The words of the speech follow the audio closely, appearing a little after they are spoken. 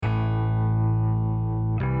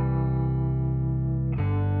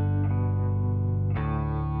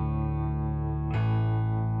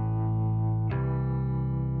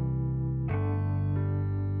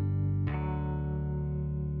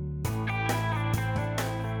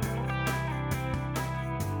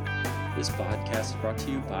This podcast is brought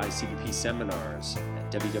to you by CBP Seminars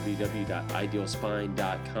at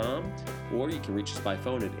www.idealspine.com, or you can reach us by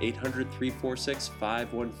phone at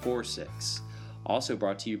 800-346-5146. Also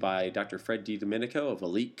brought to you by Dr. Fred DiDomenico of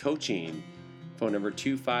Elite Coaching. Phone number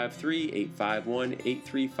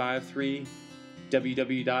 253-851-8353,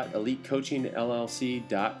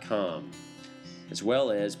 www.elitecoachingllc.com, as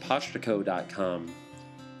well as posturco.com.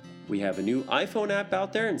 We have a new iPhone app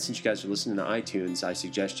out there, and since you guys are listening to iTunes, I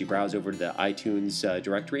suggest you browse over to the iTunes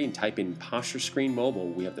directory and type in Posture Screen Mobile.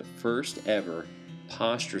 We have the first ever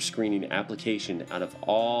posture screening application out of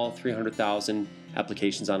all 300,000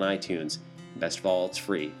 applications on iTunes. Best of all, it's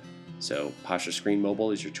free. So Posture Screen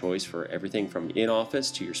Mobile is your choice for everything from in-office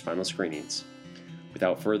to your spinal screenings.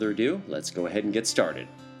 Without further ado, let's go ahead and get started.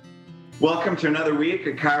 Welcome to another week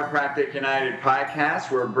of Chiropractic United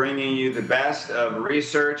podcast. We're bringing you the best of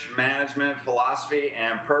research, management, philosophy,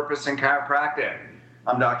 and purpose in chiropractic.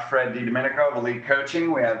 I'm Dr. Fred DiDomenico of Elite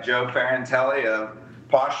Coaching. We have Joe Ferrantelli of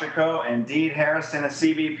PosturCo and Deed Harrison of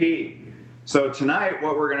CBP. So tonight,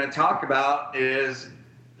 what we're going to talk about is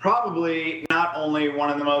probably not only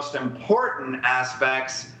one of the most important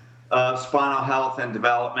aspects of spinal health and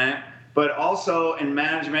development, but also in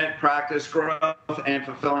management, practice, growth, and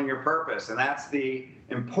fulfilling your purpose. And that's the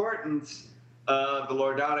importance of the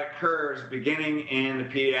lordotic curves beginning in the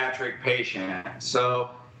pediatric patient. So,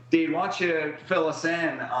 Deed, why don't you fill us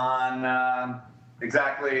in on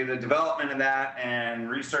exactly the development of that and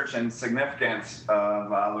research and significance of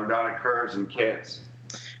lordotic curves in kids?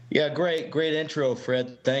 Yeah, great intro,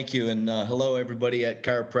 Fred. Thank you. And hello, everybody at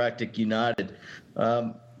Chiropractic United.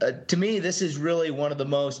 To me, this is really one of the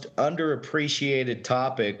most underappreciated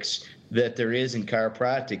topics that there is in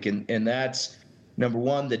chiropractic, and that's, number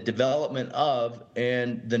one, the development of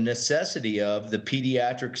and the necessity of the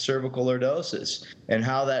pediatric cervical lordosis and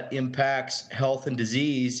how that impacts health and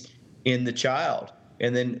disease in the child,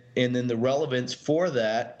 and then the relevance for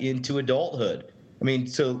that into adulthood. I mean,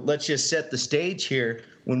 so let's just set the stage here.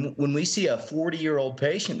 When we see a 40-year-old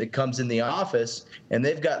patient that comes in the office and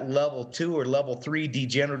they've got level 2 or level 3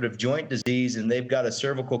 degenerative joint disease and they've got a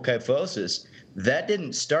cervical kyphosis, that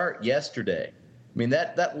didn't start yesterday. I mean,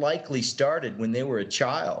 that likely started when they were a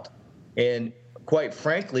child. And quite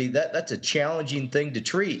frankly, that's a challenging thing to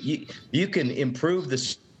treat. You can improve the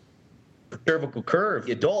cervical curve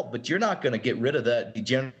adult, but you're not going to get rid of that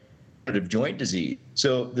degenerative joint disease.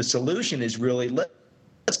 So the solution is really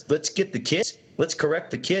let's get the kids. Let's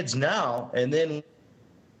correct the kids now, and then,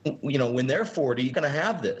 when they're 40, you're going to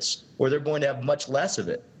have this, or they're going to have much less of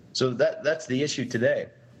it. So that's the issue today.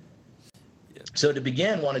 Yeah. So to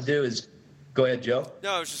begin, what I want to do is, go ahead, Joe.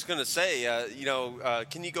 No, I was just going to say,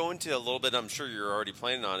 can you go into a little bit? I'm sure you're already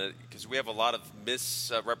planning on it, because we have a lot of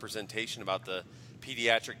misrepresentation about the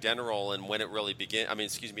pediatric dental and when it really begins. The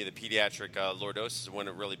pediatric lordosis and when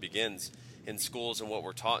it really begins in schools and what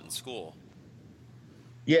we're taught in school.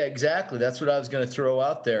 Yeah, exactly. That's what I was going to throw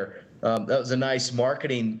out there. That was a nice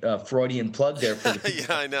marketing Freudian plug there for the people.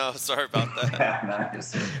 Yeah, I know. Sorry about that.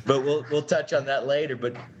 Nice. But we'll touch on that later.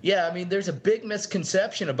 But yeah, I mean, there's a big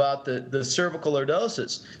misconception about the cervical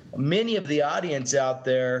lordosis. Many of the audience out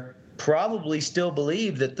there probably still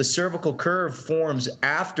believe that the cervical curve forms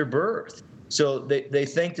after birth. So they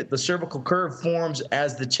think that the cervical curve forms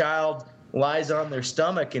as the child lies on their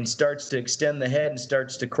stomach and starts to extend the head and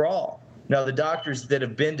starts to crawl. Now, the doctors that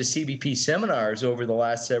have been to CBP seminars over the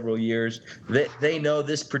last several years, they know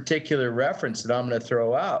this particular reference that I'm going to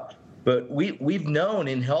throw out. But we've known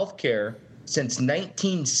in healthcare since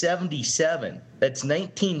 1977, that's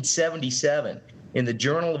 1977, in the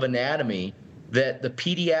Journal of Anatomy, that the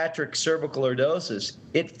pediatric cervical lordosis,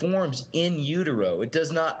 it forms in utero. It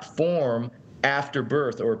does not form after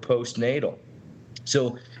birth or postnatal.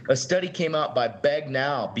 So a study came out by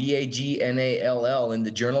Bagnall, Bagnall, in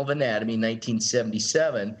the Journal of Anatomy,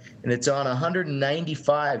 1977, and it's on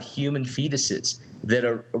 195 human fetuses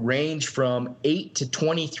that range from 8 to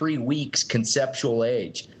 23 weeks conceptual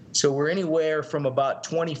age. So we're anywhere from about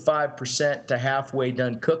 25% to halfway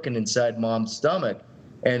done cooking inside mom's stomach.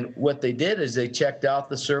 And what they did is they checked out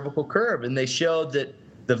the cervical curve, and they showed that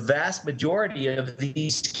the vast majority of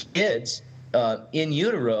these kids in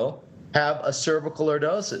utero have a cervical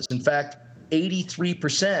lordosis. In fact,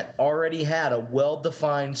 83% already had a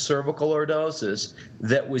well-defined cervical lordosis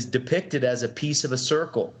that was depicted as a piece of a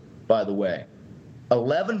circle, by the way.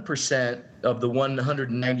 11% of the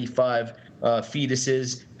 195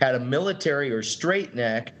 fetuses had a military or straight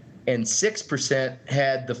neck, and 6%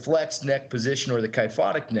 had the flexed neck position or the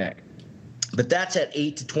kyphotic neck. But that's at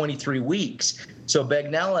 8 to 23 weeks. So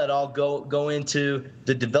Bagnall et al. go into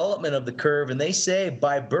the development of the curve, and they say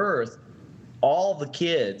by birth, all the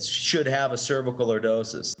kids should have a cervical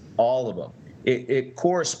lordosis, all of them. It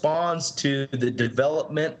corresponds to the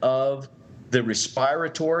development of the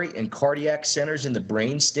respiratory and cardiac centers in the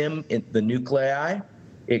brainstem, in the nuclei.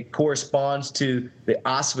 It corresponds to the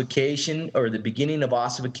ossification, or the beginning of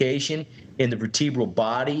ossification, in the vertebral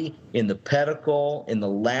body, in the pedicle, in the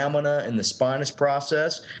lamina, in the spinous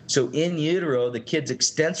process. So in utero, the kid's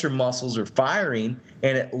extensor muscles are firing,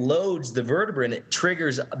 and it loads the vertebra, and it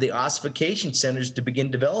triggers the ossification centers to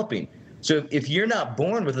begin developing. So if you're not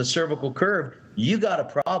born with a cervical curve, you got a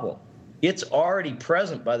problem. It's already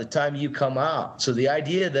present by the time you come out. So the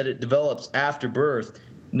idea that it develops after birth,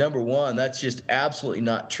 number one, that's just absolutely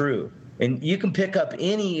not true. And you can pick up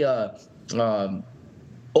any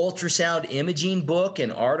ultrasound imaging book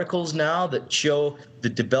and articles now that show the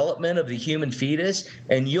development of the human fetus,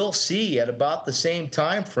 and you'll see at about the same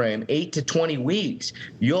time frame, 8 to 20 weeks,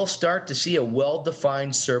 you'll start to see a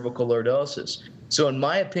well-defined cervical lordosis. So in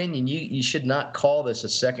my opinion, you should not call this a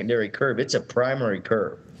secondary curve. It's a primary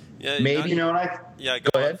curve. Yeah, maybe. go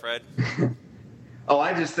ahead, Fred.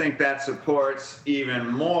 I just think that supports even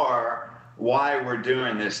more why we're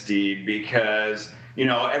doing this, Deed, because,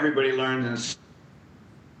 everybody learns in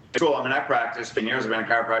school. I mean, I practiced 10 years. I've been a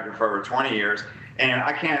chiropractor for over 20 years, and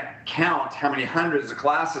I can't count how many hundreds of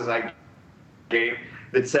classes I gave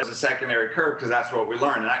that says a secondary curve, because that's what we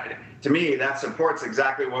learn. And to me, that supports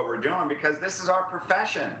exactly what we're doing, because this is our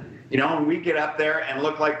profession. When we get up there and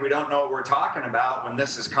look like we don't know what we're talking about when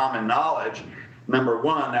this is common knowledge, number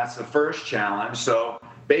one, that's the first challenge. So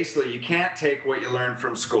basically, you can't take what you learn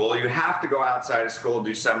from school. You have to go outside of school,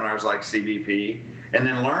 do seminars like CBP, and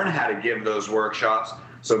then learn how to give those workshops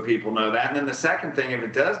so people know that. And then the second thing, if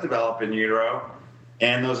it does develop in utero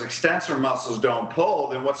and those extensor muscles don't pull,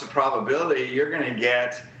 then what's the probability you're going to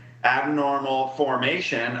get abnormal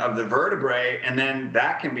formation of the vertebrae, and then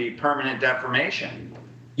that can be permanent deformation.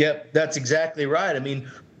 Yep, that's exactly right. I mean,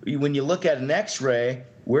 when you look at an X-ray,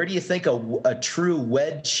 where do you think a true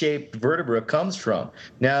wedge-shaped vertebra comes from?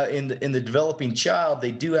 Now, in the developing child,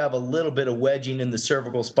 they do have a little bit of wedging in the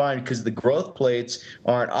cervical spine because the growth plates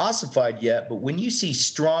aren't ossified yet. But when you see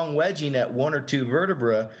strong wedging at one or two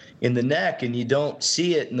vertebrae in the neck and you don't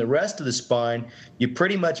see it in the rest of the spine, you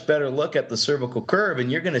pretty much better look at the cervical curve,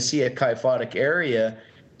 and you're going to see a kyphotic area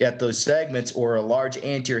at those segments, or a large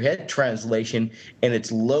anterior head translation, and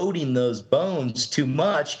it's loading those bones too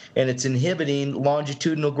much, and it's inhibiting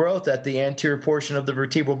longitudinal growth at the anterior portion of the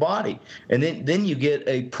vertebral body. And then you get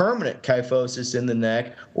a permanent kyphosis in the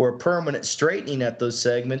neck, or a permanent straightening at those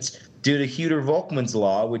segments due to Hutter-Volkmann's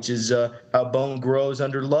law, which is how bone grows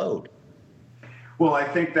under load. Well, I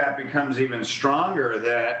think that becomes even stronger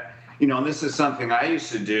that, and this is something I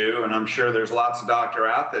used to do, and I'm sure there's lots of doctors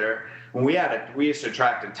out there. When we used to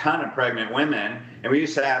attract a ton of pregnant women, and we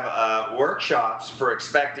used to have workshops for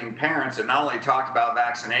expecting parents that not only talked about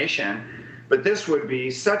vaccination, but this would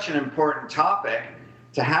be such an important topic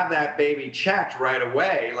to have that baby checked right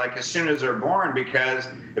away, like as soon as they're born, because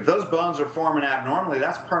if those bones are forming abnormally,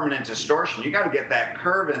 that's permanent distortion. You got to get that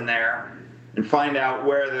curve in there and find out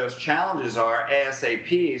where those challenges are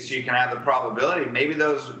ASAP, so you can have the probability maybe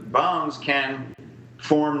those bones can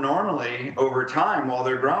form normally over time while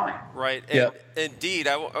they're growing. Right. And Indeed,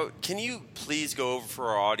 can you please go over for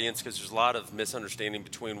our audience, because there's a lot of misunderstanding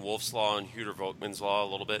between Wolff's Law and Hutter-Volkmann's Law a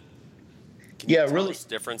little bit. Can you tell us the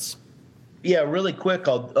difference? Yeah, really quick,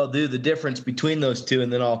 I'll do the difference between those two,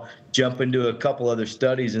 and then I'll jump into a couple other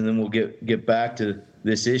studies, and then we'll get back to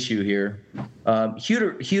this issue here.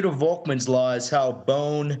 Hutter-Volkmann's Law is how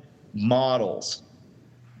bone models.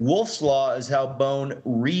 Wolff's Law is how bone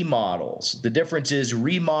remodels. The difference is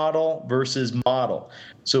remodel versus model.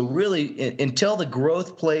 So really, until the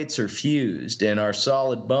growth plates are fused and are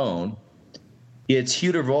solid bone, it's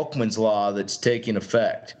Hutter-Volkmann's Law that's taking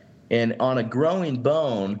effect. And on a growing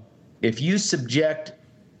bone, if you subject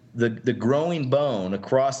the growing bone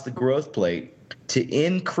across the growth plate to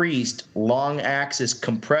increased long axis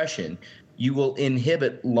compression, you will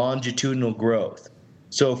inhibit longitudinal growth.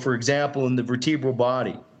 So for example, in the vertebral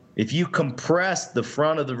body, if you compress the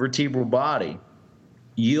front of the vertebral body,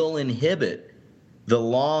 you'll inhibit the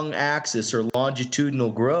long axis or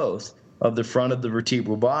longitudinal growth of the front of the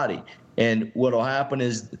vertebral body. And what will happen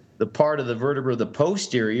is the part of the vertebra, the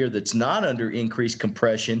posterior, that's not under increased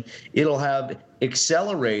compression, it'll have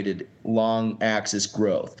accelerated long axis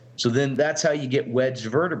growth. So then that's how you get wedged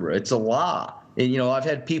vertebra. It's a law. And, I've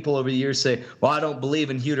had people over the years say, well, I don't believe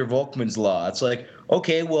in Hutter-Volkmann's Law. It's like,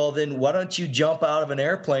 okay, well, then why don't you jump out of an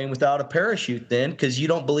airplane without a parachute then, because you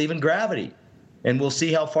don't believe in gravity? And we'll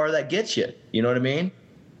see how far that gets you. You know what I mean?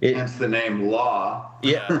 Hence the name law.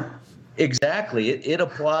 Yeah. Exactly. It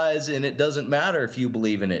applies, and it doesn't matter if you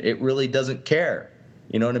believe in it. It really doesn't care.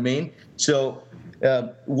 You know what I mean? So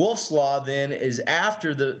Wolff's Law then is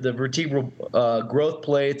after the vertebral growth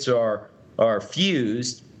plates are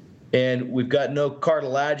fused, and we've got no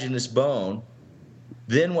cartilaginous bone.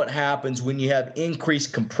 Then what happens when you have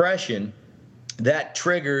increased compression, that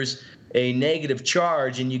triggers a negative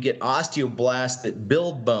charge, and you get osteoblasts that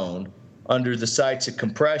build bone under the sites of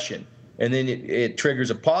compression. And then it triggers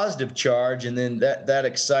a positive charge, and then that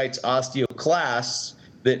excites osteoclasts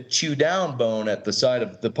that chew down bone at the site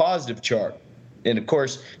of the positive charge. And of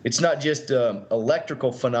course, it's not just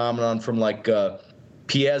electrical phenomenon from like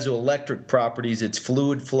piezoelectric properties. It's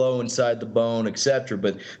fluid flow inside the bone, etc.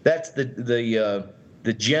 But that's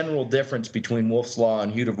the general difference between Wolff's Law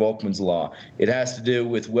and Hütter-Volkmann's Law. It has to do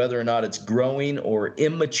with whether or not it's growing or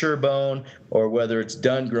immature bone, or whether it's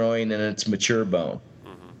done growing and it's mature bone.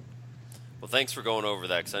 Well, thanks for going over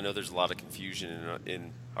that, because I know there's a lot of confusion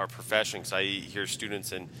in our profession, because I hear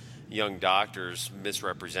students and young doctors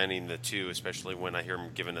misrepresenting the two, especially when I hear them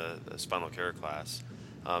given a spinal care class.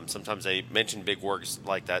 Sometimes they mention big words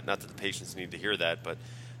like that, not that the patients need to hear that, but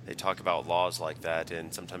they talk about laws like that,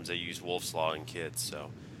 and sometimes they use Wolff's Law in kids. So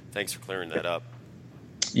thanks for clearing that up.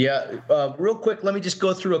 Yeah, real quick, let me just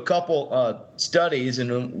go through a couple studies,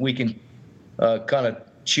 and we can kind of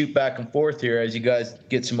shoot back and forth here as you guys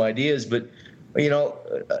get some ideas. But,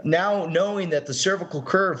 now knowing that the cervical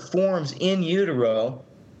curve forms in utero,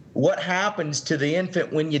 what happens to the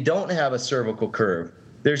infant when you don't have a cervical curve?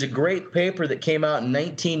 There's a great paper that came out in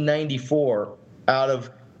 1994 out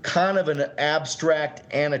of kind of an abstract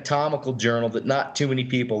anatomical journal that not too many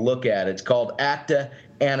people look at. It's called Acta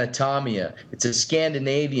Anatomia. It's a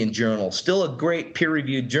Scandinavian journal, still a great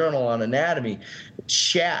peer-reviewed journal on anatomy.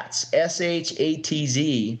 Schatz,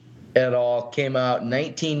 Shatz et al. Came out in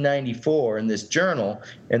 1994 in this journal,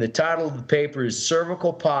 and the title of the paper is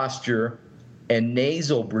Cervical Posture and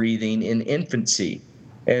Nasal Breathing in Infancy.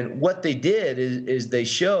 And what they did is they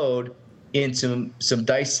showed in some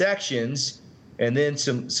dissections and then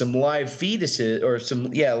some live fetuses,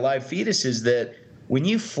 that when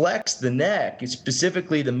you flex the neck,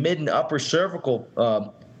 specifically the mid and upper cervical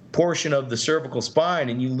portion of the cervical spine,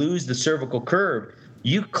 and you lose the cervical curve,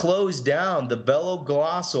 you close down the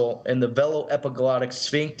veloglossal and the veloepiglottic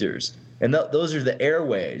sphincters. And those are the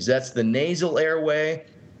airways. That's the nasal airway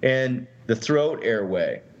and the throat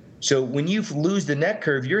airway. So when you lose the neck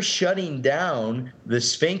curve, you're shutting down the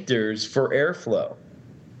sphincters for airflow.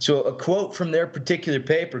 So a quote from their particular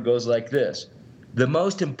paper goes like this: "The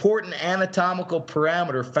most important anatomical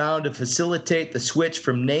parameter found to facilitate the switch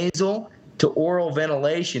from nasal to oral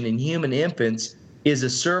ventilation in human infants is a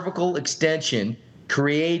cervical extension,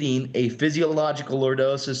 creating a physiological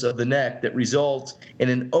lordosis of the neck that results in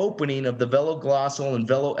an opening of the veloglossal and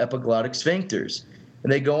veloepiglottic sphincters."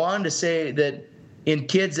 And they go on to say that in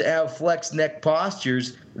kids that have flexed neck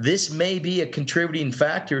postures, this may be a contributing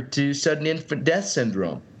factor to sudden infant death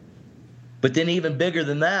syndrome. But then even bigger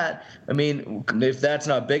than that, I mean, if that's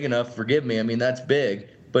not big enough, forgive me, I mean, that's big.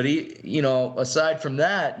 But, aside from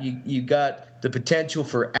that, you got the potential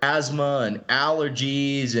for asthma and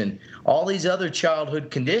allergies and all these other childhood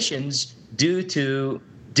conditions due to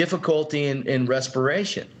difficulty in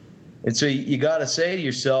respiration. And so you got to say to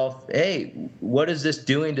yourself, hey, what is this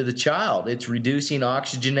doing to the child? It's reducing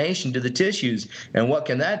oxygenation to the tissues. And what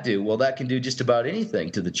can that do? Well, that can do just about anything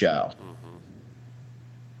to the child.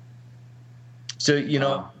 So,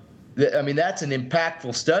 that's an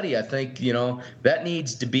impactful study. I think, that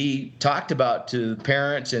needs to be talked about to the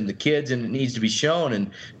parents and the kids, and it needs to be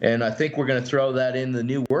shown. And I think we're going to throw that in the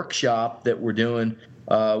new workshop that we're doing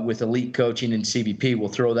with elite coaching and CBP. We'll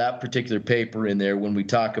throw that particular paper in there when we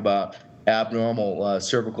talk about abnormal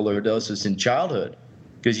cervical lordosis in childhood,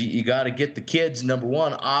 because you got to get the kids, number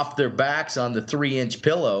one, off their backs on the 3-inch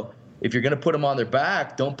pillow. If you're going to put them on their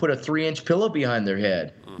back, don't put a 3-inch pillow behind their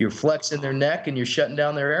head. You're flexing their neck and you're shutting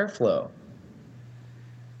down their airflow.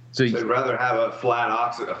 So they'd rather have a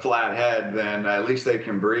flat head than at least they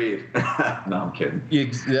can breathe. No, I'm kidding.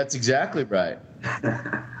 That's exactly right.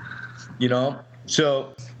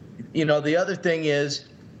 So, the other thing is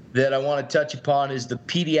that I want to touch upon is the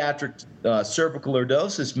pediatric cervical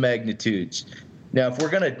lordosis magnitudes. Now, if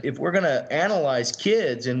we're gonna analyze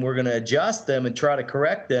kids and we're gonna adjust them and try to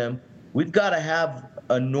correct them, we've got to have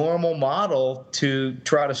a normal model to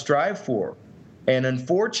try to strive for. And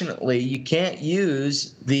unfortunately, you can't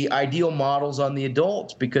use the ideal models on the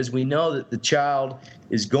adults, because we know that the child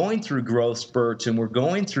is going through growth spurts, and we're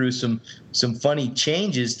going through some funny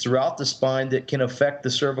changes throughout the spine that can affect the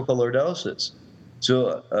cervical lordosis.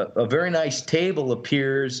 So a very nice table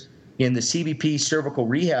appears in the CBP cervical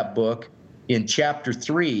rehab book in chapter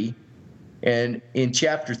 3. And in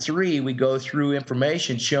chapter 3, we go through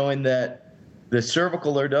information showing that the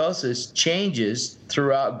cervical lordosis changes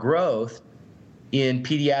throughout growth in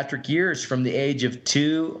pediatric years from the age of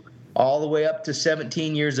 2 all the way up to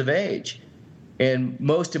 17 years of age. And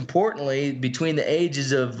most importantly, between the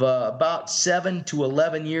ages of about 7 to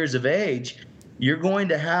 11 years of age, you're going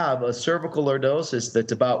to have a cervical lordosis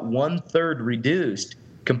that's about 1/3 reduced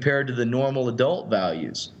compared to the normal adult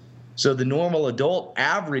values. So the normal adult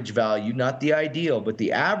average value, not the ideal, but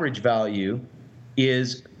the average value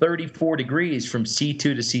is 34 degrees from C2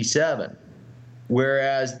 to C7.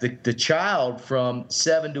 Whereas the child from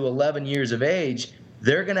 7 to 11 years of age,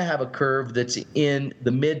 they're going to have a curve that's in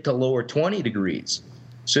the mid to lower 20 degrees.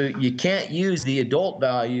 So you can't use the adult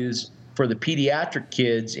values for the pediatric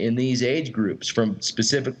kids in these age groups,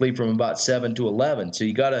 specifically from about 7 to 11. So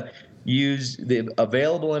you got to use the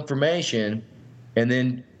available information and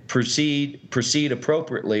then proceed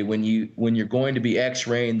appropriately when you're going to be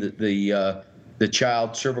X-raying the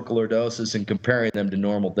child's cervical lordosis and comparing them to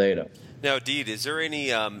normal data. Now, Deed, is there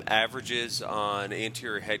any averages on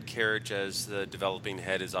anterior head carriage, as the developing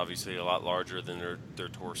head is obviously a lot larger than their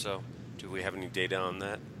torso? Do we have any data on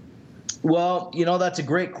that? Well, that's a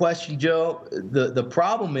great question, Joe. The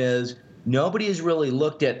problem is nobody has really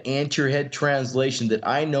looked at anterior head translation that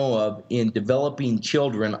I know of in developing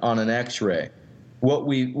children on an X-ray.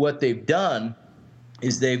 What they've done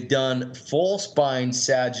is they've done full spine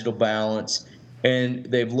sagittal balance, and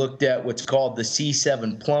they've looked at what's called the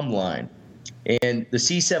C7 plumb line. And the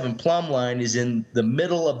C7 plumb line is in the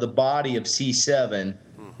middle of the body of C7.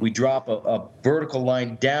 We drop a vertical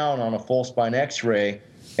line down on a full spine X-ray,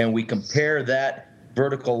 and we compare that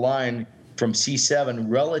vertical line from C7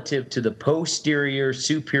 relative to the posterior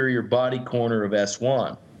superior body corner of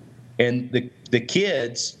S1. And the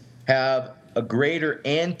kids have a greater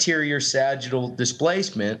anterior sagittal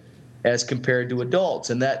displacement as compared to adults.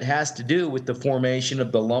 And that has to do with the formation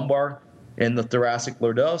of the lumbar and the thoracic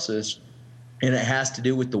lordosis. And it has to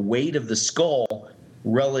do with the weight of the skull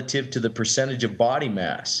relative to the percentage of body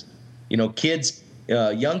mass. Young kids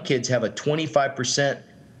have a 25%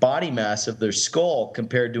 body mass of their skull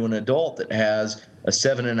compared to an adult that has a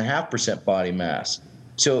 7.5% body mass.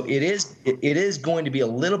 So it is going to be a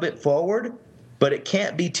little bit forward, but it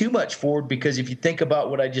can't be too much forward, because if you think about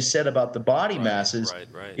what I just said about the body masses,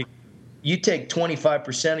 right. You take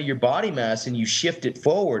 25% of your body mass and you shift it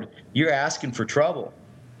forward, you're asking for trouble.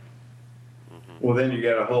 Well, then you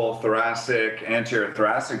get a whole anterior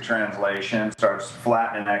thoracic translation, starts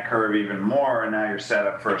flattening that curve even more, and now you're set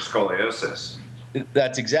up for a scoliosis.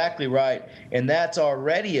 That's exactly right. And that's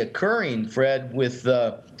already occurring, Fred, with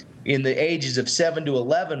in the ages of 7 to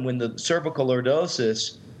 11, when the cervical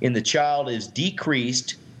lordosis in the child is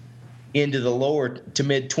decreased into the lower to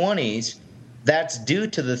mid-20s. That's due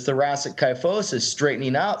to the thoracic kyphosis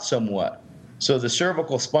straightening out somewhat. So the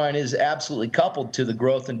cervical spine is absolutely coupled to the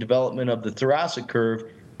growth and development of the thoracic curve.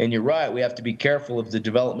 And you're right, we have to be careful of the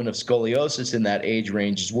development of scoliosis in that age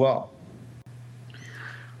range as well.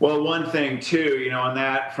 Well, one thing too, on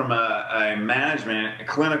that from a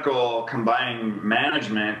clinical combining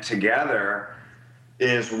management together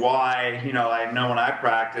is why, I know when I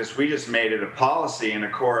practice, we just made it a policy in a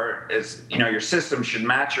core is, your system should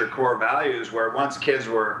match your core values, where once kids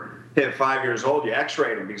hit 5 years old, you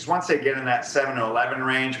x-ray them, because once they get in that 7 to 11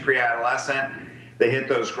 range, pre-adolescent, they hit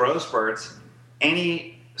those growth spurts.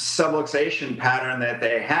 Any subluxation pattern that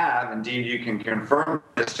they have, indeed you can confirm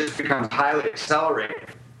this, just becomes highly accelerated.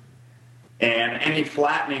 And any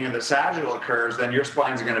flattening of the sagittal curves, then your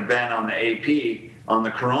spine's going to bend on the AP, on the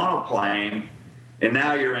coronal plane, and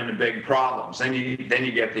now you're into big problems. Then you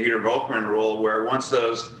get the Uter-Volkmann rule, where once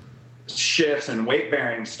those shifts and weight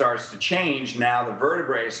bearing starts to change, now the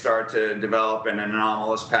vertebrae start to develop in an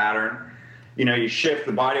anomalous pattern. You shift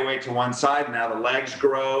the body weight to one side, now the legs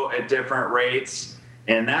grow at different rates,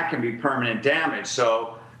 and that can be permanent damage.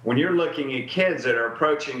 So when you're looking at kids that are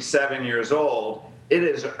approaching 7 years old, it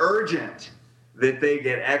is urgent that they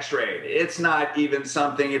get x-rayed. It's not even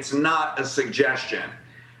something, it's not a suggestion.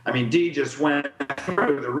 I mean, Dee just went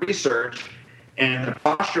through the research and the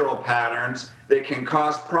postural patterns that can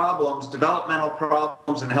cause problems, developmental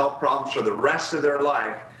problems and health problems for the rest of their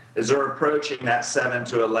life as they're approaching that 7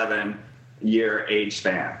 to 11 year age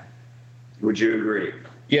span. Would you agree?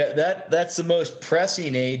 Yeah, that's the most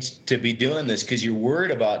pressing age to be doing this, because you're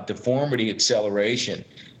worried about deformity acceleration.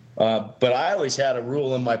 But I always had a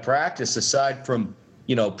rule in my practice, aside from,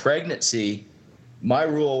 pregnancy. My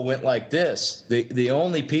rule went like this: the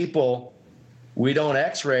only people we don't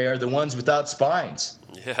x-ray are the ones without spines.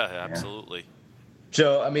 Yeah, absolutely.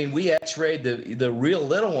 So, I mean, we x-rayed the real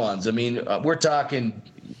little ones. I mean, we're talking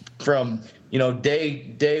from,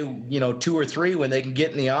 day 2 or 3 when they can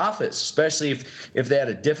get in the office, especially if they had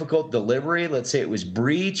a difficult delivery. Let's say it was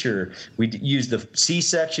breech, or we used the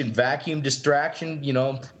C-section vacuum distraction,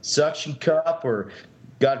 suction cup, or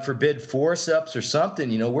God forbid forceps or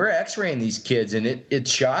something. We're x-raying these kids, and it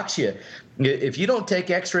shocks you. If you don't take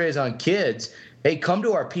x-rays on kids, hey, come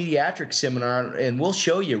to our pediatric seminar, and we'll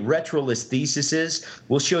show you retrolistheses.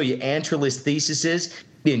 We'll show you antrolistheses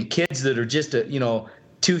in kids that are just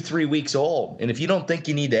 2-3 weeks old. And if you don't think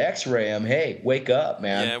you need to x-ray them, hey, wake up,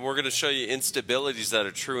 man. Yeah, and we're going to show you instabilities that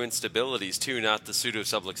are true instabilities too, not the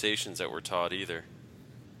pseudo-subluxations that we're taught either.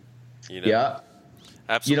 Yeah.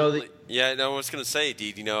 Absolutely. I was going to say,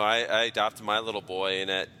 Dee, I adopted my little boy, and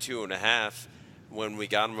at 2.5, when we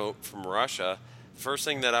got him from Russia, first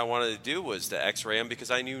thing that I wanted to do was to x-ray him,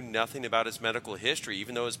 because I knew nothing about his medical history.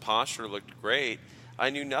 Even though his posture looked great, I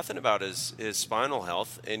knew nothing about his spinal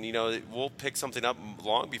health. And, we'll pick something up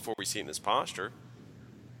long before we see it in his posture.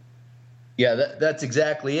 Yeah, that's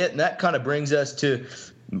exactly it. And that kind of brings us to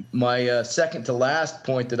my second to last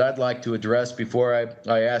point that I'd like to address before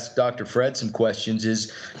I ask Dr. Fred some questions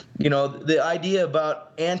is, the idea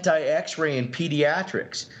about anti-x-ray in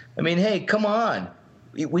pediatrics. I mean, hey, come on.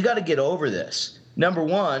 We got to get over this. Number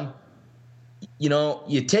one,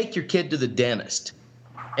 you take your kid to the dentist,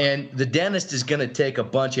 and the dentist is going to take a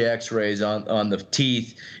bunch of x-rays on the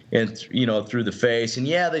teeth and, through the face. And,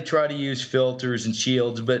 yeah, they try to use filters and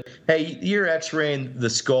shields, but, hey, you're x-raying the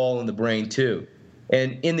skull and the brain too.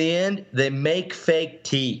 And in the end, they make fake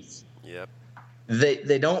teeth. Yep.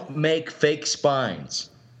 They don't make fake spines.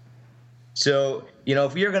 So,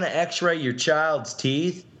 if you're going to x-ray your child's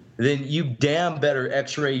teeth, then you damn better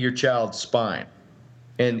x-ray your child's spine.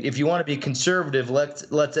 And if you want to be conservative,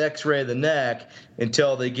 let's x-ray the neck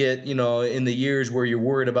until they get, in the years where you're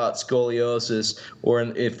worried about scoliosis, or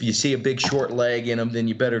if you see a big short leg in them, then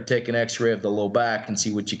you better take an x-ray of the low back and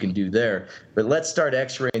see what you can do there. But let's start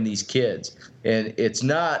x-raying these kids. And it's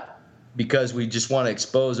not because we just want to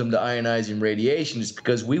expose them to ionizing radiation. It's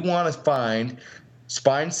because we want to find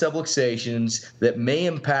spine subluxations that may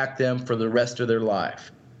impact them for the rest of their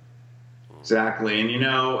life. Exactly. And,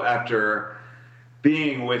 after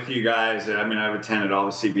being with you guys, I've attended all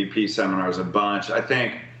the CBP seminars a bunch. I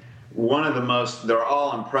think they're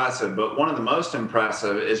all impressive, but one of the most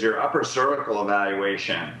impressive is your upper cervical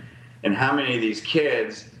evaluation and how many of these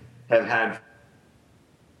kids have had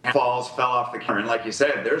falls, fell off the camera. And like you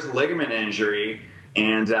said, there's ligament injury.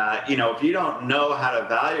 And, if you don't know how to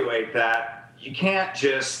evaluate that, you can't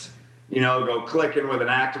just, go clicking with an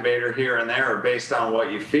activator here and there based on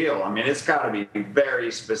what you feel. It's got to be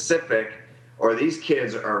very specific, or these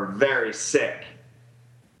kids are very sick.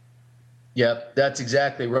 Yep, that's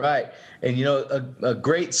exactly right. And, a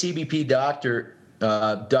great CBP doctor,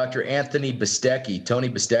 Dr. Anthony Bistecki, Tony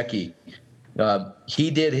Bistecki,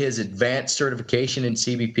 he did his advanced certification in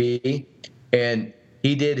CBP, and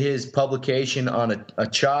he did his publication on a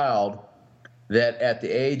child that at the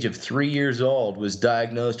age of 3 years old was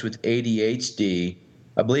diagnosed with ADHD.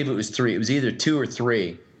 I believe it was 3. It was either 2 or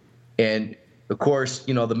 3. And, of course,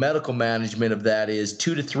 the medical management of that is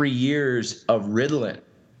 2 to 3 years of Ritalin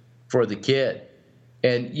for the kid.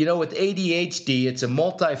 And, with ADHD, it's a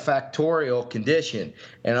multifactorial condition.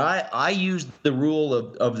 And I use the rule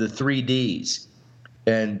of the 3 Ds.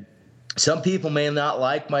 And some people may not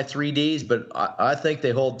like my 3 Ds, but I think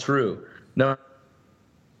they hold true. Number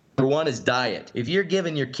one is diet. If you're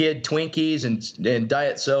giving your kid Twinkies and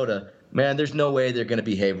diet soda, man, there's no way they're going to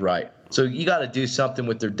behave right. So you got to do something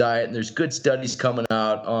with their diet, and there's good studies coming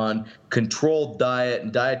out on controlled diet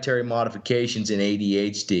and dietary modifications in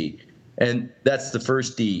ADHD. And that's the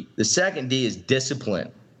first D. The second D is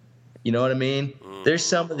discipline. You know what I mean? There's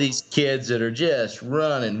some of these kids that are just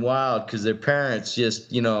running wild because their parents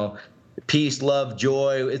just, peace, love,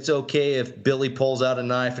 joy. It's okay if Billy pulls out a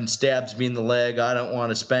knife and stabs me in the leg. I don't want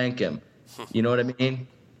to spank him. You know what I mean?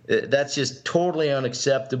 That's just totally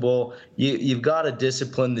unacceptable. You've got to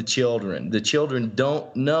discipline the children. The children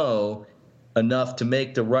don't know enough to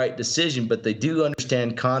make the right decision, but they do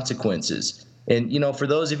understand consequences. And, for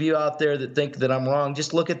those of you out there that think that I'm wrong,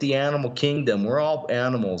 just look at the animal kingdom. We're all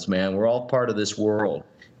animals, man. We're all part of this world.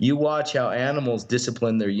 You watch how animals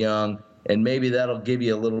discipline their young, and maybe that'll give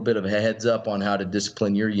you a little bit of a heads up on how to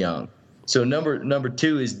discipline your young. So number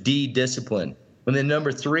 2 is D, discipline. And then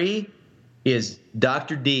number 3 is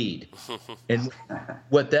Dr. Deed. And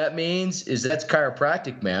what that means is that's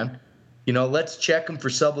chiropractic, man. Let's check them for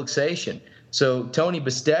subluxation. So Tony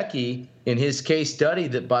Bistecki, in his case study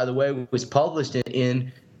that, by the way, was published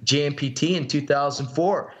in JMPT in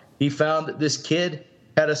 2004, he found that this kid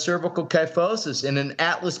had a cervical kyphosis in an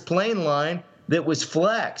atlas plane line that was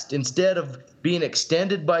flexed. Instead of being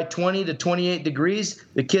extended by 20 to 28 degrees,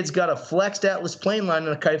 the kid's got a flexed atlas plane line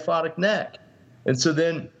and a kyphotic neck. And so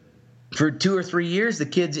then for 2 or 3 years, the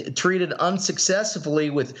kid's treated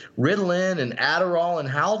unsuccessfully with Ritalin and Adderall and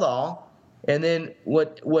Haldol. And then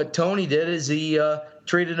what Tony did is he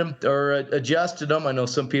treated him or adjusted him. I know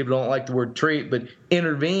some people don't like the word treat, but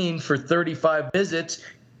intervened for 35 visits,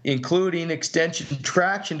 including extension and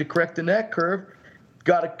traction to correct the neck curve.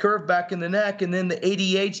 Got a curve back in the neck, and then the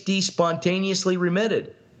ADHD spontaneously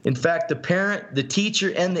remitted. In fact, the parent, the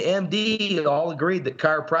teacher, and the MD all agreed that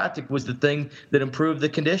chiropractic was the thing that improved the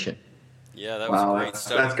condition. Yeah, that was a great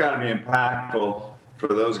study. That's got to be impactful for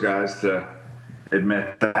those guys to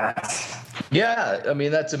admit that. Yeah, I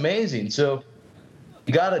mean, that's amazing. So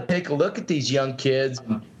you got to take a look at these young kids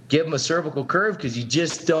and give them a cervical curve, because you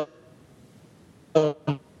just don't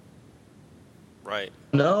Right.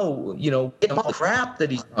 know, all the crap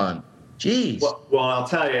that he's done. Jeez. Well, I'll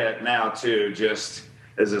tell you now, too, just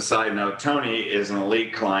as a side note, Tony is an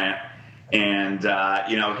elite client. And,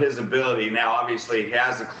 his ability now, obviously, he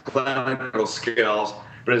has the clinical skills,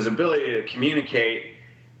 but his ability to communicate,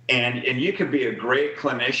 and you can be a great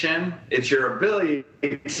clinician. It's your ability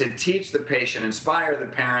to teach the patient, inspire the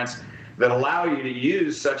parents, that allow you to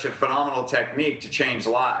use such a phenomenal technique to change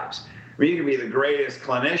lives. I mean, you can be the greatest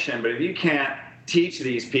clinician, but if you can't teach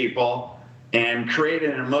these people and create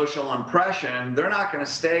an emotional impression, they're not going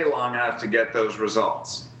to stay long enough to get those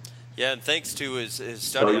results. Yeah, and thanks to his study.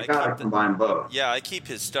 So you got to combine both. Yeah, I keep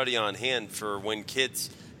his study on hand for when kids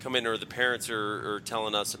come in or the parents are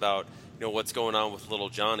telling us about what's going on with little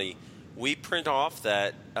Johnny. We print off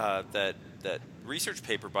that research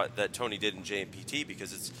paper that Tony did in JMPT,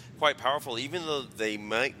 because it's quite powerful. Even though they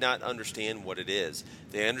might not understand what it is,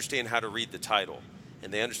 they understand how to read the title,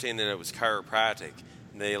 and they understand that it was chiropractic.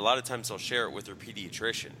 And a lot of times they'll share it with their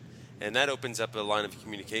pediatrician, and that opens up a line of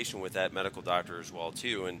communication with that medical doctor as well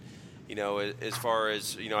too. And as far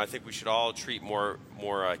as I think we should all treat more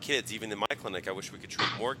kids. Even in my clinic, I wish we could treat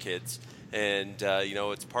more kids. And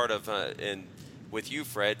it's part of and with you,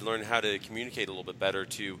 Fred, learn how to communicate a little bit better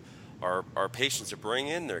to our patients to bring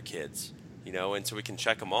in their kids. And so we can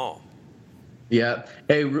check them all. Yeah.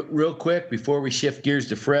 Hey, real quick before we shift gears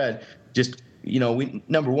to Fred, just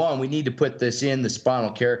number one, we need to put this in the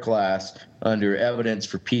spinal care class under evidence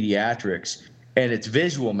for pediatrics. And it's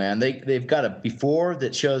visual, man. They've got a before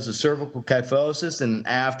that shows a cervical kyphosis and an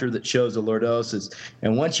after that shows a lordosis.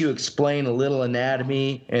 And once you explain a little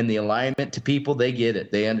anatomy and the alignment to people, they get it.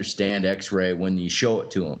 They understand X-ray when you show it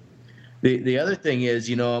to them. The other thing is,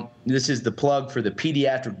 this is the plug for the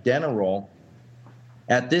pediatric dental roll.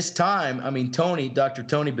 At this time, Dr.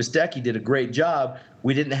 Tony Bistecki did a great job.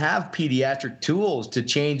 We didn't have pediatric tools to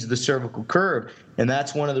change the cervical curve. And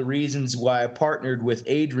that's one of the reasons why I partnered with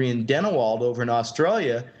Adrian Denewald over in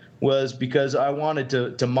Australia, was because I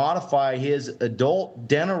wanted to modify his adult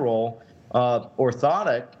dental roll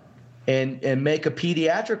orthotic and make a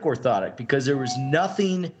pediatric orthotic, because there was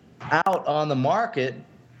nothing out on the market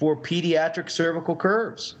for pediatric cervical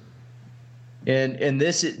curves. And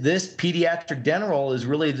this pediatric dental roll is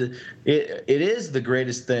really it is the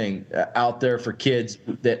greatest thing out there for kids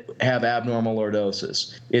that have abnormal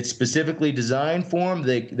lordosis. It's specifically designed for them.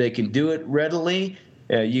 They can do it readily.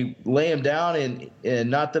 You lay them down, and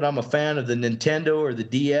not that I'm a fan of the Nintendo or the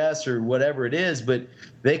DS or whatever it is, but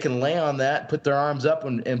they can lay on that, put their arms up,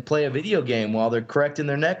 and play a video game while they're correcting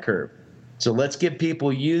their neck curve. So let's get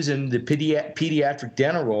people using the pediatric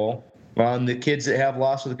dental roll on the kids that have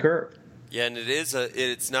loss of the curve. Yeah, and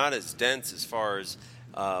it's not as dense as far as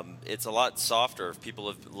it's a lot softer. If people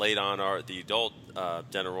have laid on the adult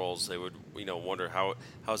dental rolls, they would wonder how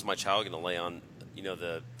is my child going to lay on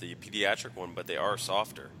the pediatric one, but they are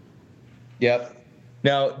softer. Yep.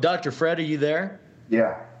 Now, Dr. Fred, are you there?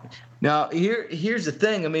 Yeah. Now here's the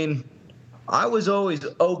thing. I was always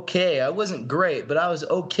okay. I wasn't great, but I was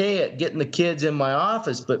okay at getting the kids in my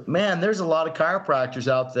office. But man, there's a lot of chiropractors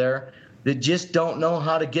out there that just don't know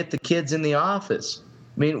how to get the kids in the office.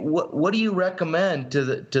 What do you recommend to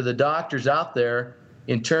the doctors out there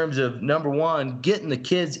in terms of, number one, getting the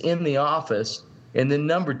kids in the office, and then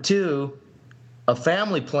number two, a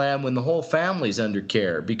family plan when the whole family's under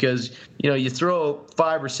care? Because you throw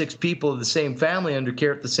 5 or 6 people of the same family under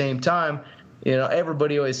care at the same time,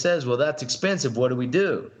 everybody always says, well, that's expensive. What do we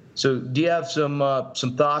do? So do you have some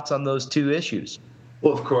thoughts on those two issues?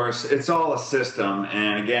 Well, of course, it's all a system.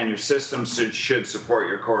 And again, your system should support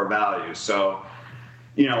your core values. So,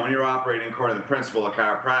 when you're operating according to the principle of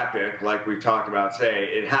chiropractic, like we've talked about today,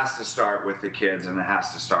 it has to start with the kids, and it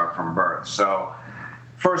has to start from birth. So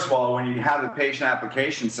first of all, when you have the patient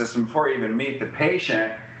application system, before you even meet the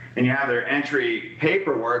patient and you have their entry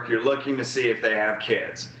paperwork, you're looking to see if they have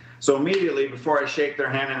kids. So immediately before I shake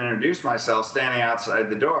their hand and introduce myself, standing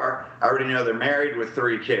outside the door, I already know they're married with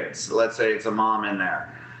 3 kids. Let's say it's a mom in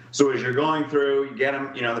there. So as you're going through, you get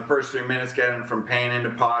them, the first 3 minutes, get them from pain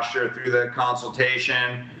into posture through the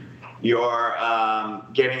consultation. You're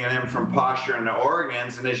getting them from posture into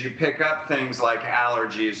organs. And as you pick up things like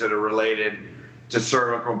allergies that are related to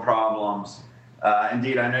cervical problems,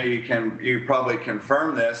 indeed, I know you probably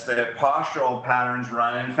confirm this, that postural patterns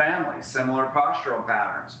run in families, similar postural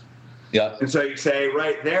patterns. Yeah. And so you say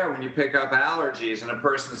right there, when you pick up allergies and a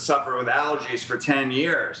person suffered with allergies for 10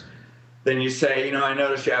 years, then you say, I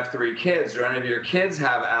noticed you have 3 kids. Do any of your kids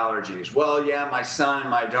have allergies? Well, yeah, my son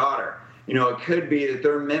and my daughter. It could be that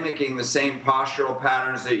they're mimicking the same postural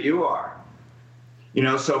patterns that you are.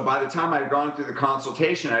 So by the time I've gone through the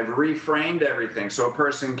consultation, I've reframed everything. So a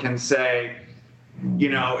person can say,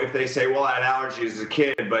 if they say, well, I had allergies as a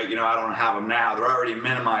kid, but, I don't have them now, they're already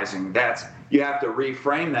minimizing. You have to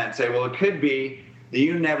reframe that and say, well, it could be that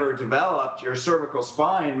you never developed, your cervical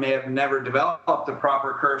spine may have never developed the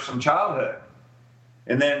proper curves from childhood.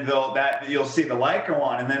 And then you'll see the light go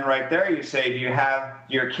on. And then right there you say, do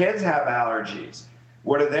your kids have allergies?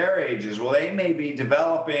 What are their ages? Well, they may be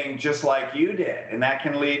developing just like you did, and that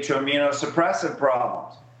can lead to immunosuppressive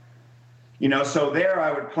problems. So there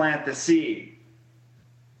I would plant the seed.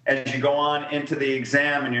 As you go on into the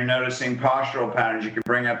exam and you're noticing postural patterns, you can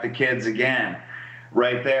bring up the kids again.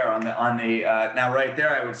 Right there now right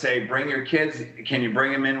there I would say, bring your kids, can you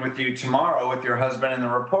bring them in with you tomorrow with your husband in the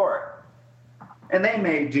report? And they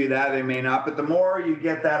may do that, they may not, but the more you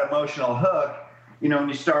get that emotional hook, when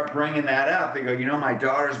you start bringing that up, they go, my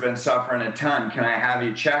daughter's been suffering a ton, can I have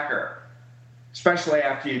you check her? Especially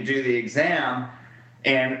after you do the exam.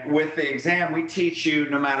 And with the exam, we teach you,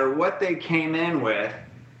 no matter what they came in with,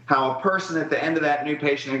 how a person at the end of that new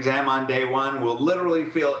patient exam on day 1 will literally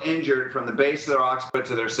feel injured from the base of their occiput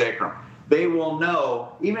to their sacrum. They will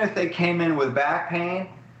know, even if they came in with back pain,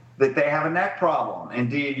 that they have a neck problem.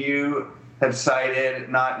 Indeed, you have cited,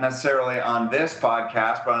 not necessarily on this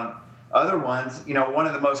podcast, but on other ones, one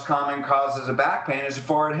of the most common causes of back pain is a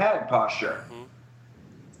forward head posture. Mm-hmm.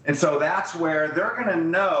 And so that's where they're going to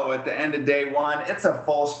know at the end of day 1, it's a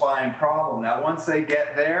full spine problem. Now, once they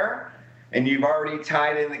get there, and you've already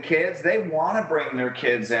tied in the kids, they want to bring their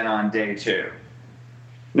kids in on day 2.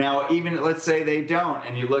 Now, even let's say they don't,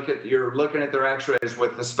 and you're looking at their x-rays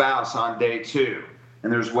with the spouse on day 2,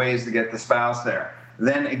 and there's ways to get the spouse there.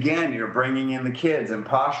 Then again, you're bringing in the kids and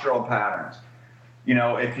postural patterns.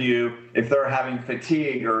 If they're having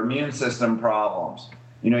fatigue or immune system problems,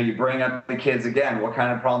 you bring up the kids again, what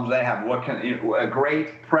kind of problems they have. A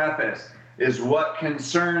great preface is what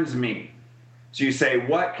concerns me. So you say,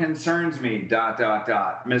 what concerns me, ...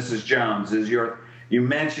 Mrs. Jones, you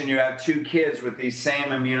mentioned you have 2 kids with these same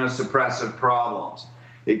immunosuppressive problems.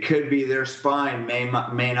 It could be their spine may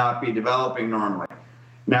not be developing normally.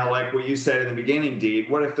 Now, like what you said in the beginning, Dee,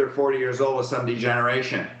 what if they're 40 years old with some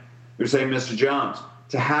degeneration? You say, Mr. Jones,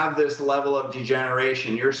 to have this level of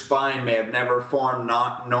degeneration, your spine may have never formed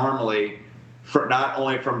not normally, not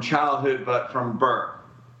only from childhood, but from birth.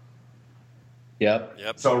 Yep.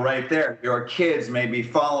 So right there, your kids may be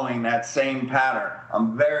following that same pattern.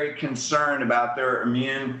 I'm very concerned about their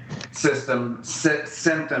immune system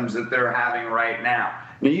symptoms that they're having right now.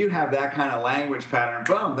 Now you have that kind of language pattern,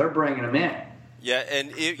 boom, they're bringing them in. Yeah,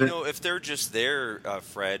 and if they're just there,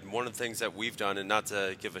 Fred, one of the things that we've done, and not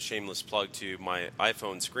to give a shameless plug to my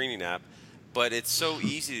iPhone screening app, but it's so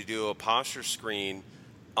easy to do a posture screen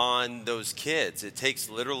on those kids. It takes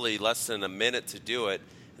literally less than a minute to do it.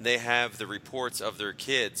 They have the reports of their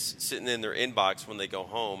kids sitting in their inbox when they go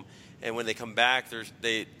home, and when they come back,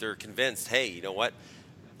 they're convinced, hey, you know what?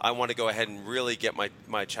 I want to go ahead and really get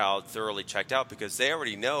my child thoroughly checked out, because they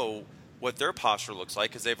already know what their posture looks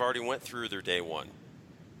like because they've already went through their day 1.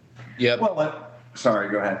 Yep. Well,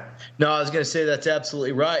 sorry, go ahead. No, I was going to say that's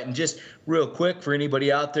absolutely right. And just real quick, for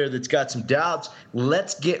anybody out there that's got some doubts,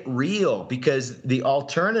 let's get real, because the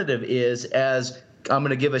alternative is, as I'm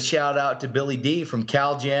going to give a shout out to Billy D from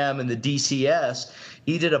CalJam and the DCS.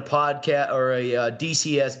 He did a podcast or a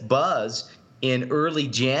DCS Buzz in early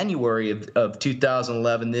January of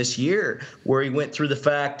 2011 this year, where he went through the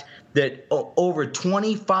fact that over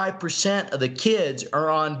 25% of the kids are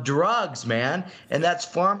on drugs, man, and that's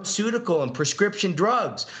pharmaceutical and prescription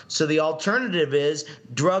drugs. So the alternative is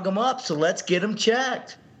drug them up, so let's get them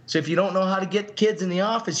checked. So if you don't know how to get kids in the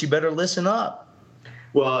office, you better listen up.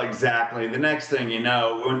 Well, exactly. The next thing you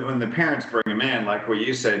know, when the parents bring them in, like what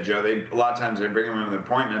you said, Joe, a lot of times they bring them in with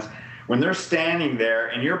appointments. when they're standing there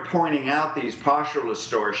and you're pointing out these postural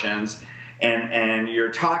distortions and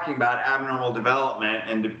you're talking about abnormal development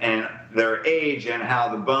and their age and how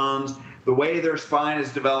the bones, the way their spine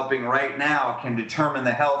is developing right now can determine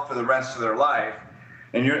the health for the rest of their life,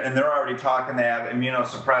 and they're already talking they have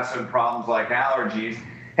immunosuppressive problems like allergies.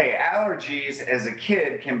 Hey, allergies as a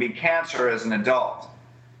kid can be cancer as an adult.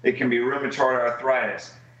 It can be rheumatoid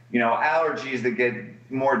arthritis. Allergies that get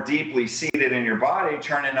more deeply seated in your body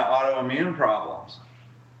turn into autoimmune problems.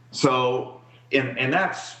 So, and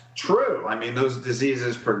that's true. I mean, those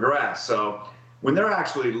diseases progress. So when they're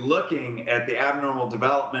actually looking at the abnormal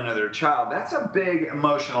development of their child, that's a big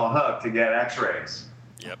emotional hook to get x-rays.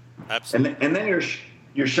 Yep, absolutely. And then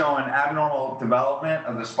you're showing abnormal development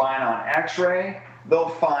of the spine on x-ray, they'll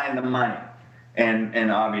find the money.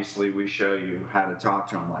 And obviously we show you how to talk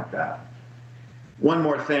to them like that. One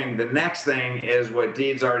more thing, the next thing is what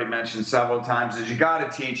Deed's already mentioned several times, is you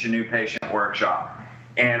got to teach a new patient workshop.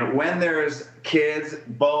 And when there's kids,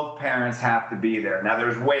 both parents have to be there. Now,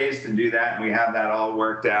 there's ways to do that, and we have that all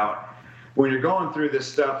worked out. When you're going through this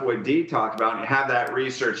stuff, what Deed talked about, and you have that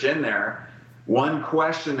research in there, one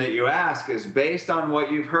question that you ask is, based on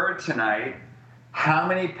what you've heard tonight, how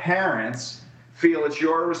many parents feel it's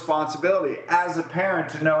your responsibility as a parent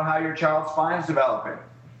to know how your child's spine is developing?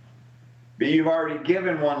 But you've already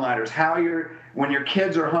given one-liners, when your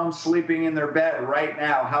kids are home sleeping in their bed right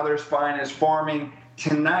now, how their spine is forming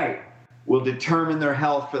tonight will determine their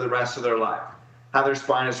health for the rest of their life, how their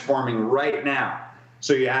spine is forming right now.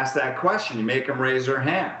 So you ask that question, you make them raise their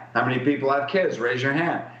hand. How many people have kids? Raise your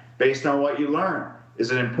hand. Based on what you learn, is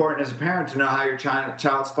it important as a parent to know how your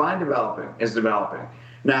child's spine is developing?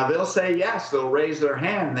 Now, they'll say yes, they'll raise their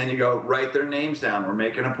hand, and then you go, write their names down. We're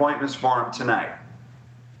making appointments for them tonight.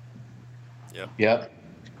 Yep.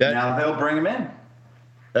 Now they'll bring them in.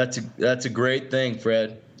 That's a great thing,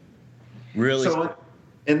 Fred. Really. So,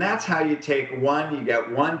 and that's how you take you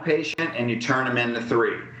get one patient and you turn them into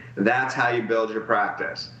 3. That's how you build your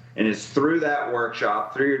practice. And it's through that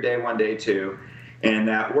workshop, through your day 1, day 2. And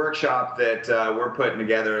that workshop that we're putting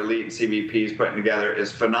together, Elite and CVP is putting together,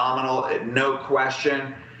 is phenomenal. No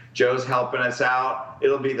question. Joe's helping us out.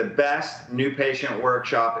 It'll be the best new patient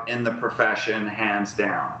workshop in the profession, hands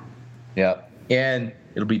down. Yeah. And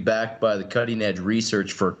it'll be backed by the cutting edge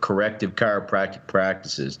research for corrective chiropractic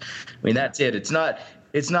practices. I mean, that's it. It's not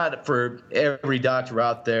for every doctor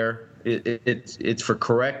out there. It's for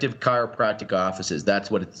corrective chiropractic offices.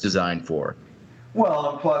 That's what it's designed for. Well,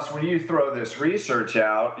 and plus, when you throw this research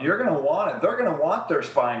out, you're going to want it. They're going to want their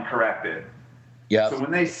spine corrected. Yeah. So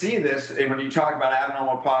when they see this, and when you talk about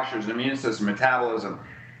abnormal postures, immune system, metabolism,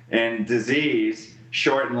 and disease,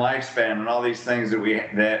 shortened lifespan, and all these things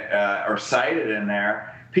that are cited in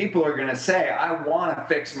there, people are going to say, I want to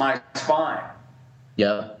fix my spine.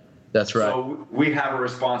 Yeah, that's right. So we have a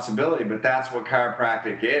responsibility, but that's what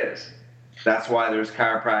chiropractic is. That's why there's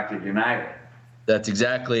Chiropractic United. That's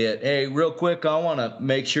exactly it. Hey, real quick, I want to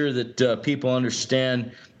make sure that people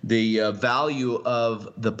understand the value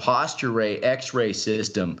of the PostureRay X-ray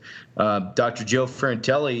system. Dr. Joe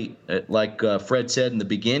Ferrantelli, like Fred said in the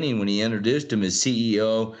beginning when he introduced him, is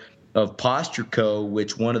CEO of Posture Co.,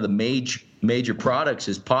 which one of the major products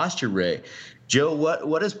is PostureRay. Joe,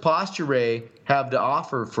 what does PostureRay have to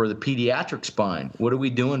offer for the pediatric spine? What are we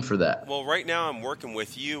doing for that? Well, right now I'm working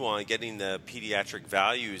with you on getting the pediatric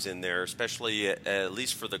values in there, especially at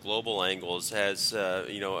least for the global angles, as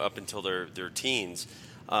up until their teens.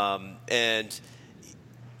 And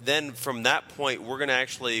then from that point, we're going to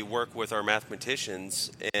actually work with our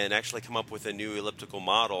mathematicians and actually come up with a new elliptical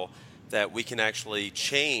model that we can actually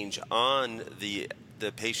change on the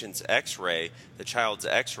patient's X-ray, the child's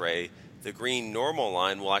X-ray. The green normal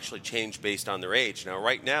line will actually change based on their age. Now,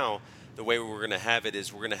 right now, the way we're going to have it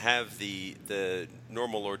is we're going to have the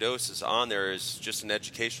normal lordosis on there as just an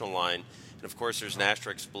educational line. And, of course, there's an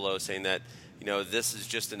asterisk below saying that, this is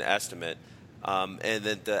just an estimate. And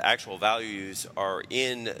that the actual values are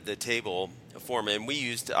in the table form. And we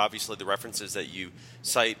used, obviously, the references that you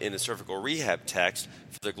cite in a cervical rehab text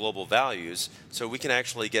for the global values. So we can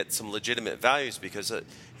actually get some legitimate values because,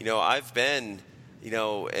 I've been...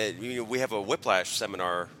 we have a whiplash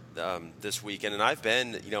seminar this weekend, and I've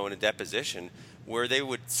been, in a deposition where they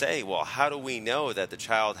would say, well, how do we know that the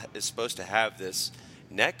child is supposed to have this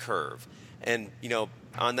neck curve? And,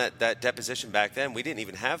 on that deposition back then, we didn't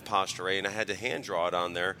even have PostureRay, and I had to hand draw it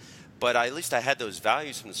on there. But at least I had those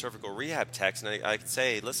values from the cervical rehab text, and I could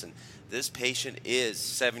say, listen, this patient is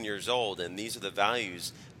 7 years old, and these are the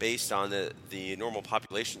values based on the normal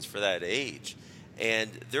populations for that age.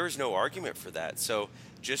 And there is no argument for that. So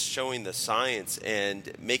just showing the science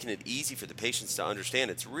and making it easy for the patients to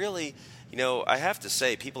understand, it's really, I have to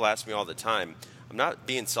say, people ask me all the time, I'm not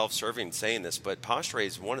being self-serving saying this, but Posture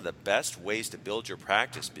is one of the best ways to build your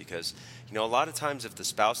practice because, a lot of times if the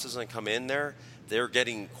spouse doesn't come in there, they're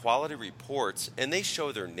getting quality reports, and they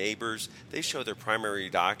show their neighbors, they show their primary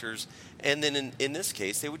doctors, and then in this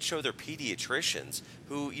case, they would show their pediatricians,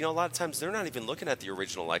 who, a lot of times they're not even looking at the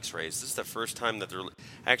original x-rays. This is the first time that they're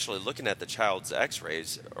actually looking at the child's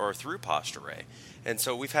x-rays or through Posture. And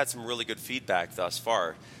so we've had some really good feedback thus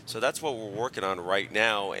far. So that's what we're working on right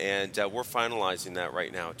now, and we're finalizing that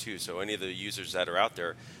right now too. So any of the users that are out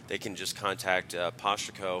there, they can just contact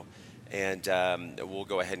PostureCo, and we'll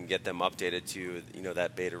go ahead and get them updated to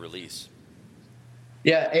that beta release.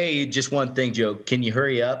 Yeah. Hey, just one thing, Joe. Can you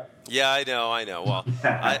hurry up? Yeah, I know. Well,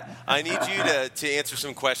 I need you to answer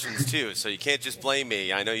some questions too, so you can't just blame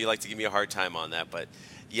me. I know you like to give me a hard time on that, but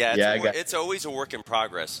it's always a work in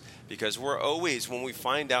progress because we're always, when we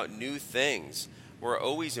find out new things, we're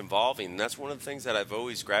always evolving. And that's one of the things that I've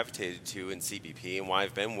always gravitated to in CBP, and why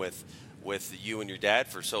I've been with you and your dad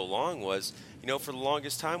for so long was, for the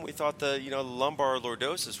longest time we thought the lumbar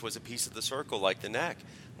lordosis was a piece of the circle like the neck.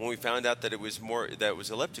 When we found out that it was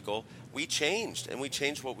elliptical, we changed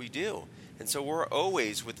what we do. And so we're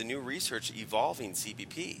always, with the new research, evolving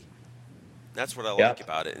CBP. That's what I like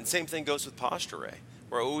about it. And same thing goes with Posture.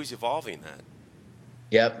 We're always evolving that.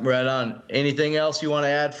 Yep, right on. Anything else you want to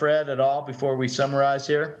add, Fred, at all before we summarize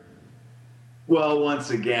here? Well, once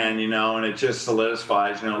again, and it just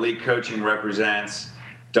solidifies, elite coaching represents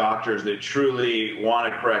doctors that truly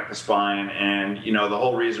want to correct the spine. And, the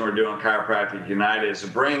whole reason we're doing Chiropractic United is to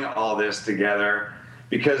bring all this together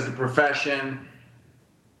because the profession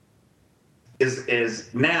is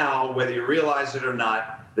now, whether you realize it or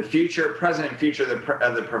not, the present and future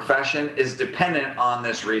of the profession is dependent on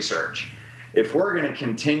this research. If we're going to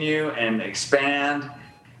continue and expand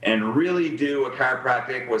and really do what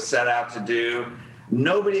chiropractic was set out to do,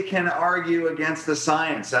 nobody can argue against the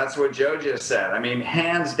science. That's what Joe just said. I mean,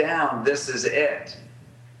 hands down, this is it.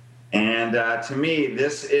 And to me,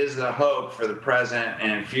 this is the hope for the present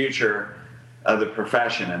and future of the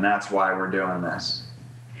profession, and that's why we're doing this.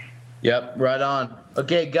 Yep, right on.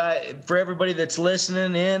 Okay, guy, for everybody that's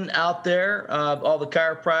listening in out there, all the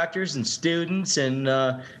chiropractors and students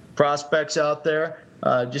and prospects out there,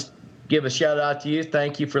 just give a shout out to you.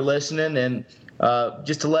 Thank you for listening. And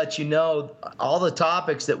just to let you know, all the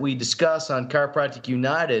topics that we discuss on Chiropractic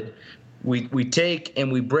United, we take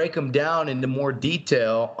and we break them down into more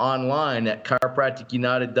detail online at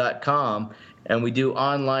chiropracticunited.com. And we do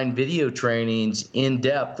online video trainings in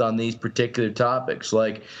depth on these particular topics,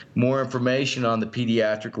 like more information on the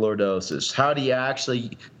pediatric lordosis. How do you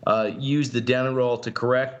actually use the dental roll to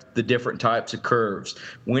correct the different types of curves?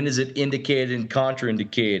 When is it indicated and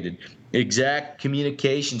contraindicated? Exact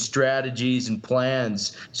communication strategies and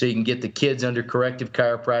plans so you can get the kids under corrective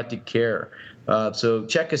chiropractic care. So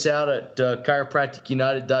check us out at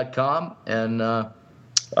chiropracticunited.com, and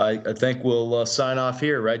I think we'll sign off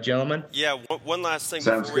here, right, gentlemen? Yeah, one last thing.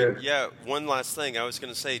 Sounds good. One last thing. I was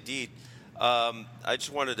going to say, Dee, I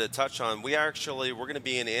just wanted to touch on, we're going to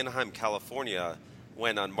be in Anaheim, California,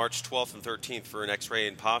 on March 12th and 13th for an X-ray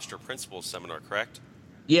and posture principles seminar, correct?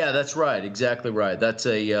 Yeah, that's right. Exactly right. That's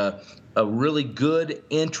a really good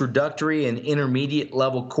introductory and intermediate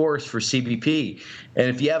level course for CBP. And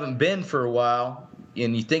if you haven't been for a while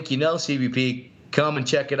and you think you know CBP, come and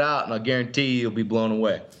check it out, and I'll guarantee you'll be blown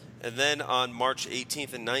away. And then on March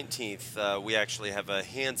 18th and 19th, we actually have a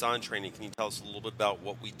hands-on training. Can you tell us a little bit about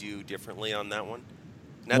what we do differently on that one?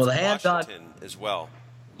 And that's well, the hands-on Washington as well.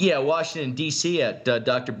 Yeah, Washington, D.C. at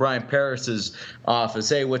Dr. Brian Paris's office.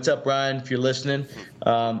 Hey, what's up, Brian, if you're listening?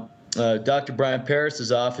 Dr. Brian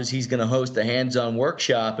Paris's office, he's going to host a hands-on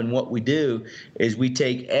workshop, and what we do is we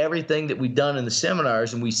take everything that we've done in the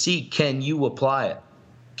seminars and we see, can you apply it?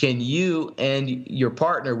 Can you and your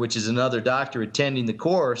partner, which is another doctor attending the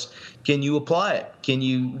course, can you apply it? Can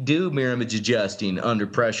you do mirror image adjusting under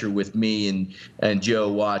pressure with me and Joe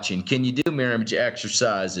watching? Can you do mirror image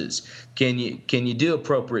exercises? Can you do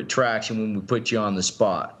appropriate traction when we put you on the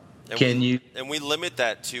spot? And we limit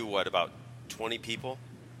that to what, about 20 people?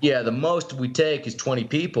 Yeah, the most we take is 20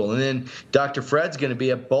 people. And then Dr. Fred's going to be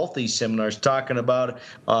at both these seminars talking about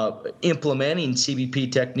implementing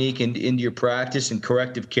CBP technique into your practice and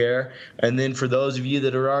corrective care. And then for those of you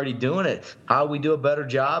that are already doing it, how we do a better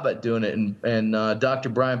job at doing it. And Dr.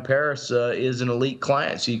 Brian Paris is an elite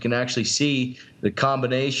client, so you can actually see the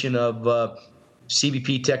combination of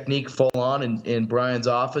CBP technique full on in Brian's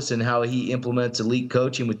office, and how he implements elite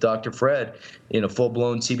coaching with Dr. Fred in a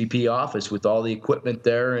full-blown CBP office with all the equipment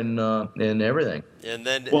there and everything. And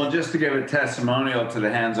then, well, just to give a testimonial to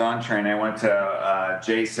the hands-on training, I went to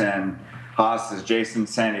Jason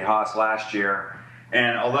Sandy Haas last year,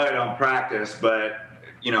 and although I don't practice, but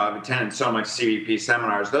I've attended so much CBP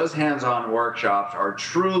seminars. Those hands-on workshops are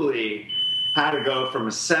truly how to go from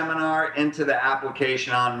a seminar into the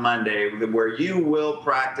application on Monday, where you will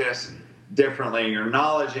practice differently. Your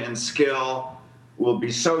knowledge and skill will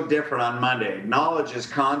be so different on Monday. Knowledge is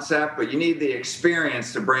concept, but you need the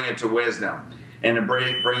experience to bring it to wisdom and to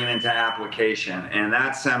bring it into application. And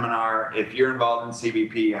that seminar, if you're involved in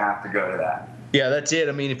CBP, you have to go to that. Yeah, that's it.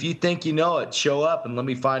 I mean, if you think you know it, show up and let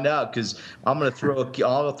me find out, because I'll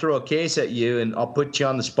throw a case at you and I'll put you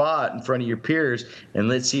on the spot in front of your peers, and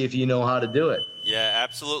let's see if you know how to do it. Yeah,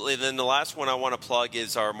 absolutely. And then the last one I want to plug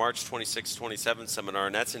is our March 26th, 27th seminar,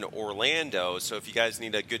 and that's in Orlando. So if you guys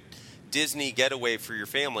need a good Disney getaway for your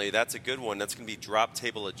family, that's a good one. That's going to be drop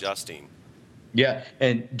table adjusting. Yeah,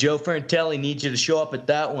 and Joe Ferrantelli needs you to show up at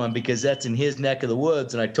that one, because that's in his neck of the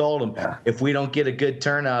woods. And I told him, if we don't get a good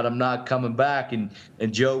turnout, I'm not coming back. And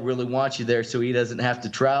Joe really wants you there so he doesn't have to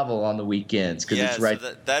travel on the weekends. It's right.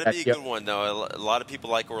 So that'd be a good one, though. A lot of people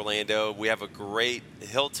like Orlando. We have a great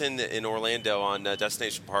Hilton in Orlando on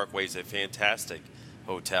Destination Parkway is a fantastic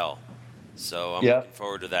hotel. So I'm looking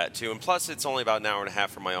forward to that, too. And plus, it's only about an hour and a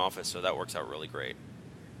half from my office, so that works out really great.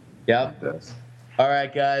 Yeah. All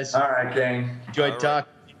right, guys. All right, gang. Enjoyed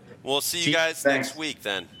talking. We'll see you guys next week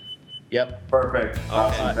then. Yep. Perfect. Okay.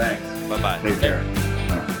 Awesome. Thanks. Bye-bye. Take care.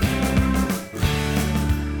 Bye.